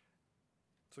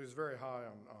 So he's very high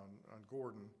on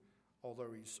Gordon,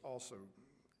 although he's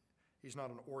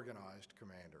not an organized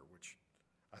commander, which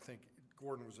I think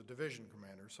Gordon was a division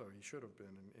commander, so he should have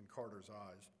been in Carter's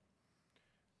eyes.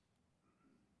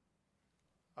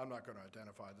 I'm not going to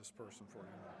identify this person for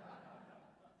you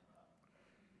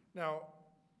now.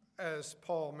 As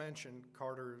Paul mentioned,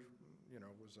 Carter,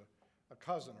 was a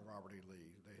cousin of Robert E.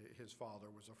 Lee. His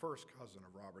father was a first cousin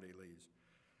of Robert E. Lee's.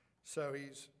 So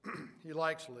he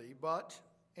likes Lee, but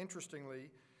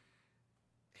interestingly,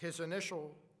 his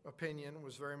initial opinion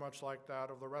was very much like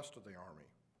that of the rest of the Army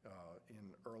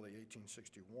in early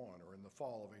 1861, or in the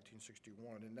fall of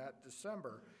 1861. In that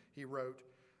December, he wrote,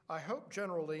 "I hope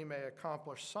General Lee may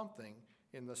accomplish something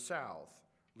in the South."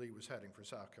 Lee was heading for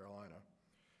South Carolina.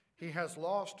 "He has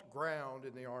lost ground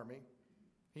in the Army.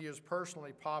 He is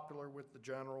personally popular with the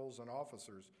generals and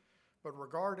officers, but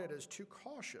regarded as too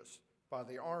cautious by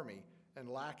the Army and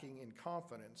lacking in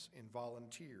confidence in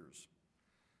volunteers."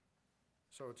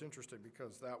 So it's interesting,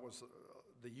 because that was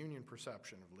the Union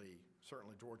perception of Lee,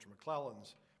 certainly George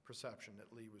McClellan's perception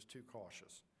that Lee was too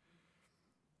cautious.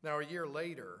 Now, a year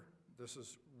later, this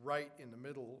is right in the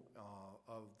middle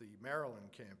of the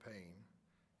Maryland campaign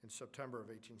in September of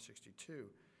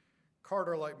 1862,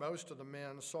 Carter, like most of the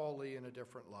men, saw Lee in a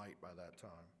different light by that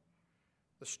time.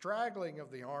 "The straggling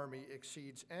of the Army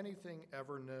exceeds anything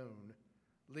ever known.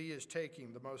 Lee is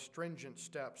taking the most stringent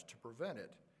steps to prevent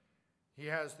it. He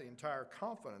has the entire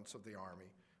confidence of the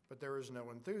Army, but there is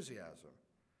no enthusiasm.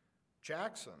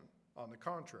 Jackson, on the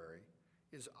contrary,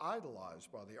 is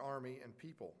idolized by the Army and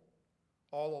people.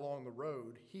 All along the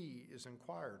road, he is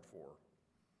inquired for."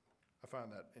 I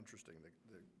find that interesting,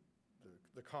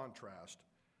 the contrast.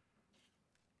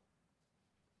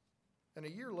 And a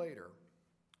year later,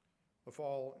 the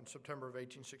fall in September of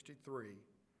 1863,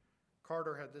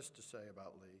 Carter had this to say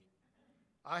about Lee: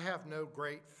 "I have no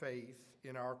great faith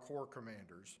in our corps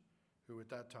commanders," who at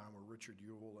that time were Richard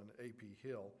Ewell and A.P.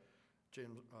 Hill.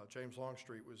 James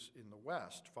Longstreet was in the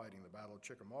West fighting the Battle of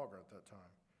Chickamauga at that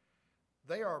time.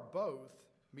 "They are both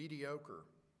mediocre.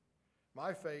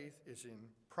 My faith is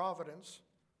in Providence,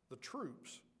 the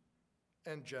troops,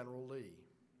 and General Lee."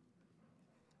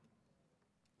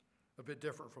 A bit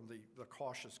different from the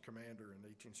cautious commander in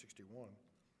 1861.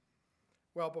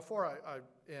 Well, before I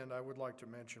end, I would like to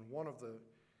mention one of the,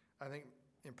 I think,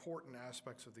 important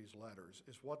aspects of these letters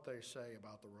is what they say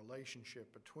about the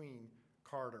relationship between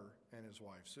Carter and his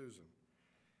wife, Susan.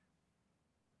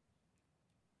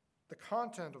 The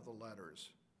content of the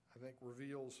letters, I think,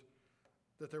 reveals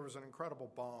that there was an incredible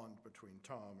bond between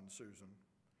Tom and Susan.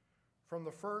 From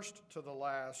the first to the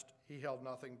last, he held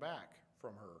nothing back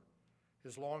from her.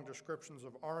 His long descriptions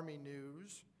of Army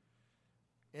news,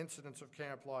 incidents of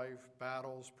camp life,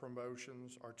 battles,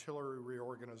 promotions, artillery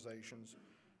reorganizations,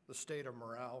 the state of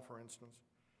morale, for instance,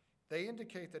 they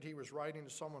indicate that he was writing to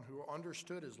someone who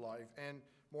understood his life and,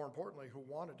 more importantly, who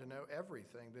wanted to know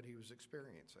everything that he was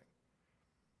experiencing.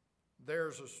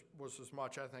 Theirs was as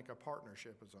much, I think, a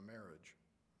partnership as a marriage.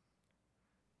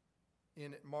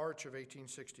 In March of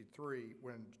 1863,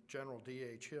 when General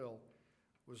D.H. Hill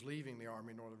was leaving the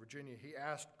Army in Northern Virginia, he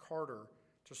asked Carter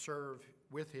to serve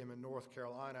with him in North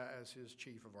Carolina as his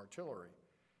chief of artillery.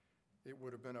 It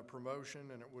would have been a promotion,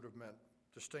 and it would have meant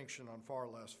distinction on far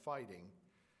less fighting.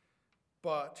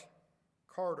 But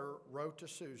Carter wrote to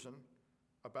Susan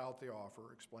about the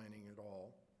offer, explaining it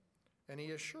all, and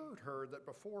he assured her that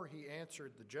before he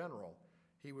answered the general,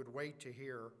 he would wait to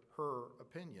hear her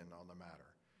opinion on the matter.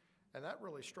 And that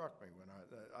really struck me when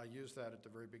I used that at the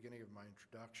very beginning of my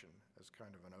introduction as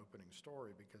kind of an opening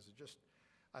story, because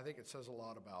I think it says a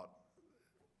lot about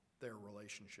their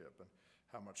relationship and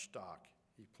how much stock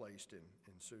he placed in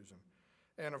Susan.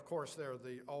 And of course, there are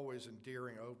the always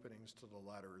endearing openings to the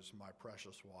letters, my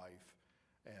precious wife,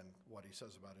 and what he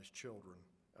says about his children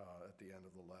at the end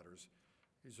of the letters.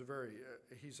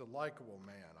 He's a likable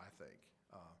man, I think.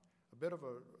 A bit of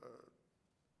a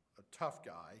tough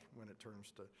guy when it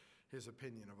turns to his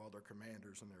opinion of other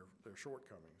commanders and their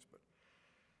shortcomings.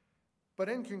 But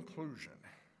in conclusion,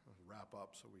 I'll wrap up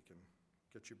so we can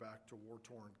get you back to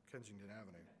war-torn Kensington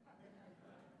Avenue.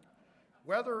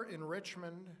 Whether in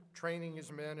Richmond training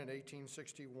his men in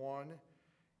 1861,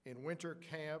 in winter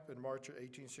camp in March of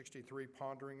 1863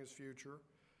 pondering his future,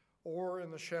 or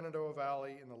in the Shenandoah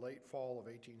Valley in the late fall of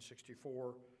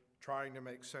 1864 trying to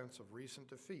make sense of recent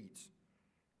defeats,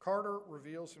 Carter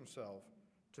reveals himself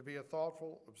to be a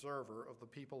thoughtful observer of the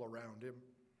people around him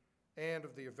and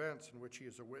of the events in which he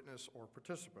is a witness or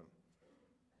participant.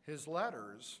 His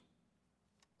letters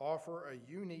offer a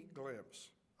unique glimpse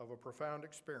of a profound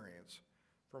experience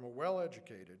from a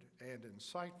well-educated and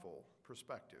insightful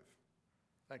perspective.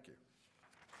 Thank you.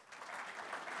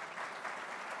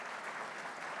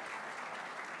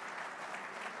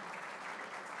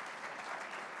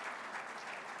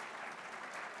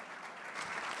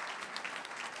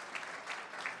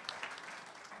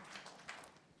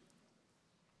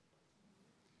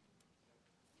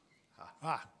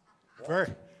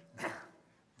 Very,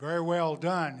 very well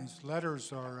done. His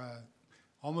letters are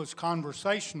almost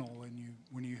conversational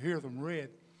when you hear them read.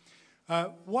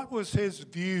 What was his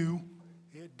view?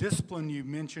 Discipline, you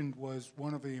mentioned, was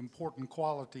one of the important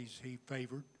qualities he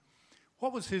favored.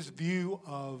 What was his view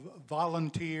of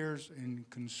volunteers and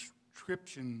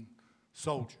conscription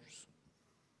soldiers?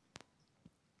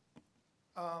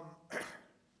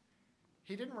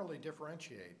 He didn't really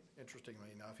differentiate, interestingly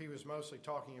enough. He was mostly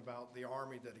talking about the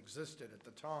Army that existed at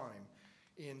the time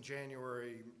in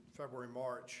January, February,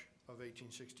 March of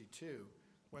 1862,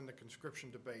 when the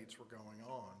conscription debates were going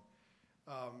on.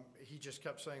 He just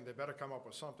kept saying they better come up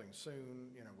with something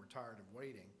soon, we're tired of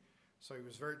waiting. So he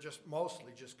was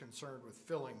mostly just concerned with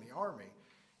filling the Army.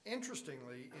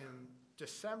 Interestingly, in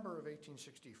December of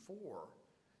 1864,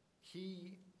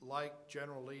 he, like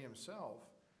General Lee himself,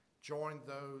 joined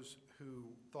those who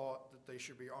thought that they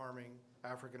should be arming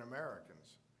African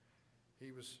Americans.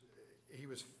 He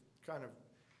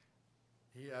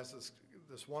has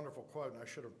this wonderful quote, and I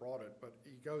should have brought it, but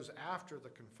he goes after the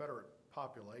Confederate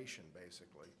population,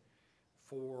 basically,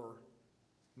 for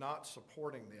not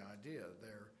supporting the idea.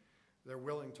 They're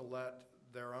willing to let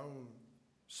their own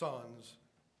sons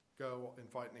go and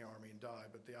fight in the Army and die,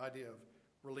 but the idea of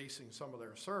releasing some of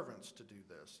their servants to do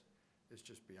this is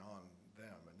just beyond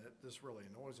them. And this really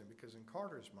annoys him, because in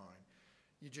Carter's mind,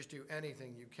 you just do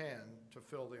anything you can to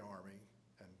fill the Army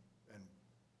and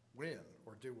win,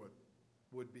 or do what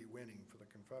would be winning for the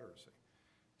Confederacy.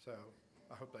 So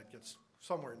I hope that gets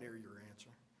somewhere near your answer.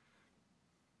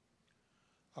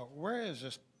 Where is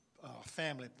this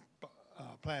family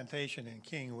plantation in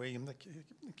King William?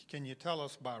 Can you tell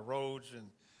us by roads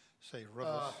and, say,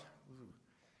 rivers?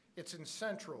 It's in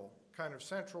central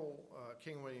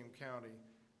King William County,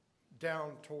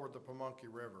 down toward the Pamunkey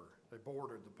River. They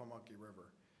bordered the Pamunkey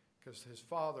River because his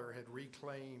father had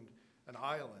reclaimed an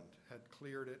island, had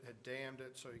cleared it, had dammed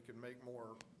it so he could make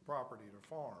more property to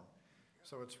farm.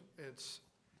 So it's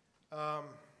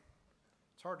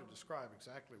hard to describe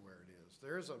exactly where it is.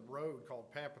 There is a road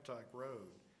called Pampatuck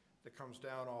Road that comes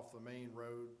down off the main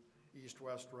road,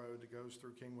 east-west road that goes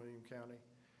through King William County.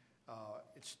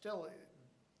 It's still,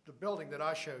 the building that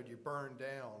I showed you burned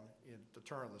down at the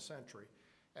turn of the century,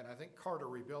 and I think Carter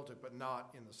rebuilt it, but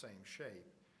not in the same shape.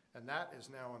 And that is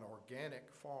now an organic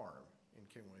farm in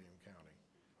King William County.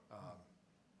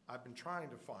 I've been trying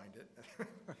to find it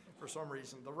for some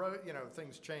reason. The road,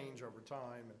 things change over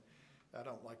time, and I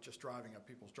don't like just driving up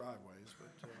people's driveways,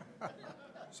 but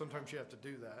sometimes you have to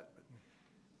do that.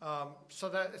 So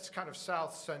that it's kind of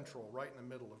south central, right in the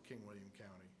middle of King William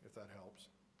County, if that helps.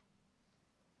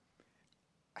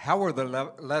 How were the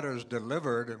letters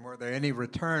delivered, and were there any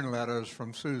return letters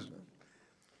from Susan?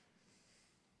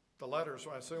 The letters,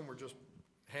 I assume, were just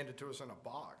handed to us in a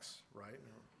box, right?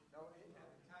 No, at the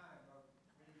time.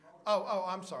 Oh,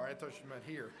 I'm sorry. I thought you meant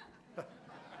here.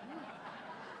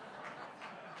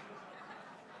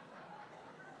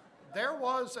 There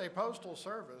was a postal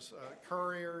service,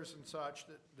 couriers and such,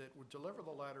 that would deliver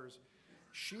the letters.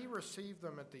 She received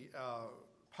them at the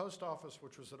post office,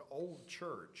 which was an old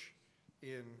church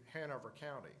in Hanover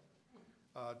County,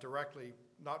 directly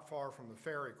not far from the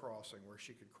ferry crossing where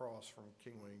she could cross from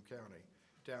King William County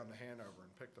down to Hanover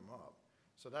and pick them up.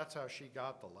 So that's how she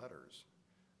got the letters.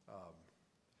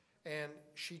 And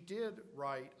she did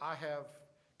write, I have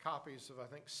copies of, I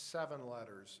think, 7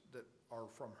 letters that are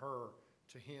from her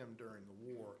to him during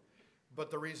the war.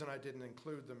 But the reason I didn't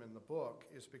include them in the book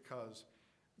is because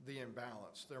the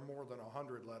imbalance. There are more than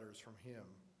 100 letters from him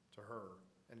to her,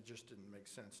 and it just didn't make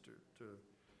sense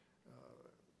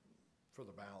for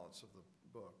the balance of the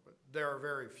book. But there are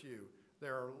very few.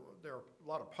 There are a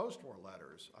lot of post-war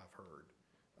letters I've heard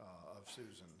of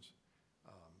Susan's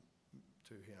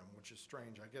to him, which is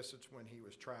strange. I guess it's when he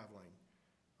was traveling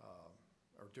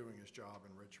or doing his job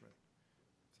in Richmond.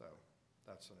 So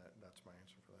that's my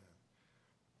answer for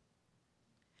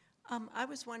that. I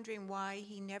was wondering why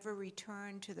he never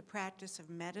returned to the practice of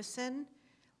medicine,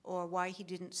 or why he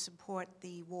didn't support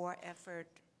the war effort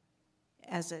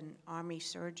as an Army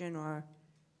surgeon or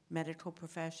medical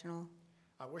professional.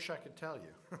 I wish I could tell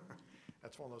you.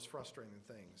 That's one of those frustrating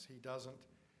things. He doesn't.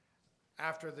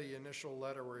 After the initial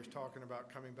letter where he's talking about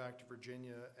coming back to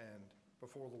Virginia and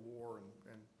before the war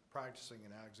and practicing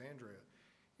in Alexandria,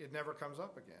 it never comes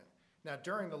up again. Now,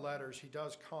 during the letters, he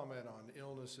does comment on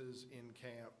illnesses in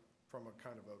camp from a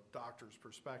kind of a doctor's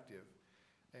perspective,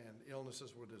 and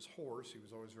illnesses with his horse. He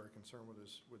was always very concerned with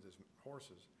his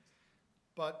horses.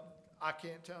 But I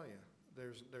can't tell you.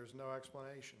 There's no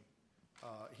explanation.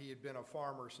 He had been a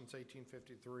farmer since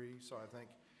 1853, so I think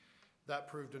that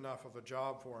proved enough of a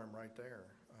job for him right there.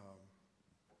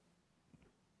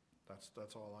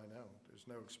 That's all I know. There's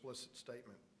no explicit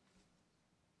statement.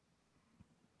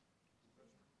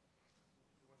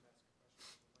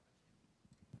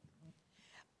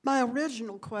 My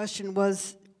original question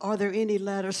was, are there any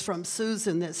letters from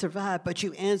Susan that survived? But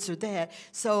you answered that.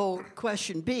 So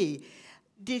question B,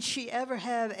 did she ever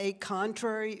have a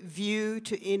contrary view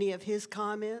to any of his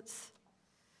comments?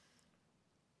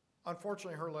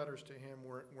 Unfortunately, her letters to him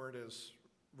weren't as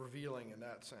revealing in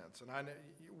that sense. And I know,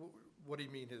 what do you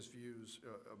mean his views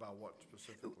about what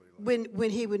specifically? When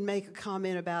he would make a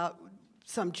comment about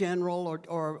some general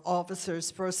or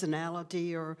officer's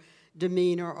personality or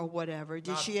demeanor or whatever,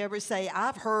 did she ever say,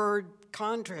 I've heard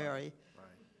contrary? Right.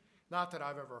 Not that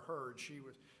I've ever heard.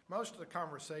 Most of the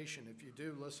conversation, if you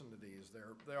do listen to these,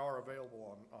 they are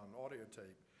available on audio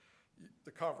tape.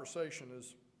 The conversation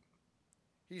is,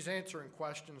 he's answering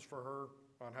questions for her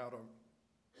on how to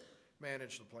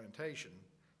manage the plantation.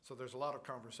 So there's a lot of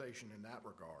conversation in that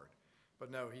regard.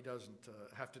 But no, he doesn't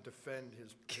have to defend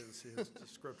his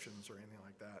descriptions or anything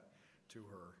like that to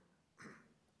her.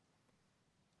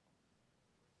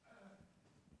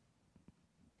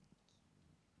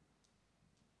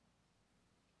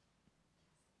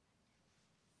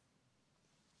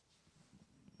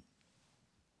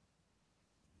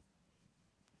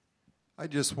 I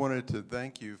just wanted to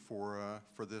thank you for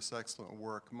this excellent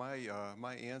work.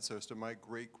 My ancestor, my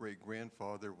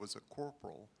great-great-grandfather, was a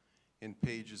corporal in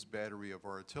Page's Battery of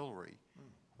Artillery,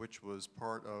 which was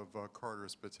part of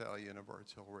Carter's Battalion of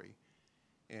Artillery.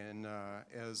 And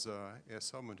as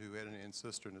someone who had an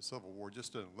ancestor in the Civil War,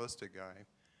 just an enlisted guy,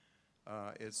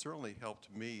 it certainly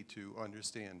helped me to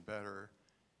understand better,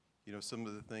 some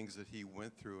of the things that he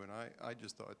went through, and I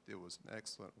just thought it was an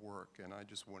excellent work, and I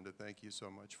just wanted to thank you so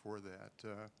much for that.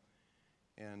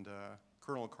 And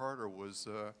Colonel Carter was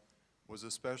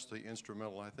especially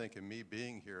instrumental, I think, in me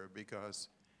being here because,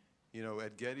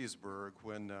 at Gettysburg,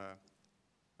 when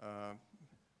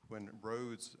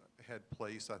Rhodes had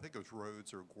placed, I think it was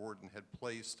Rhodes or Gordon, had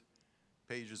placed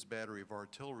Page's Battery of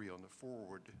Artillery on the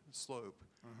forward slope,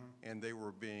 and they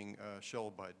were being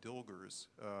shelled by Dilger's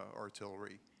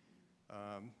artillery.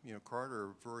 Carter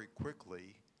very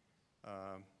quickly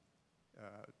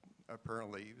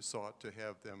apparently sought to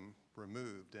have them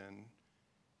removed, and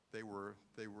they were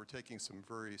taking some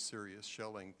very serious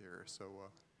shelling there.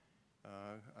 So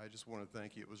I just want to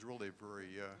thank you. It was really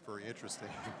very interesting.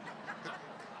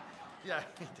 Yeah,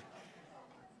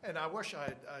 and I wish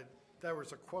there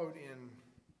was a quote in,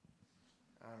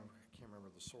 I can't remember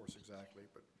the source exactly,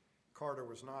 but Carter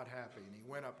was not happy, and he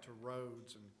went up to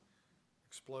Rhodes and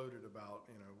exploded about,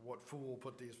 what fool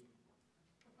put these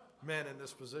men in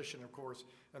this position, of course,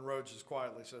 and Rhodes just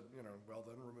quietly said, well,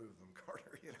 then remove them,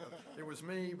 Carter, It was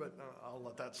me, but I'll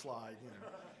let that slide,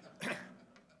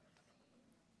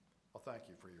 Well, thank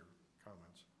you for your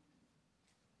comments.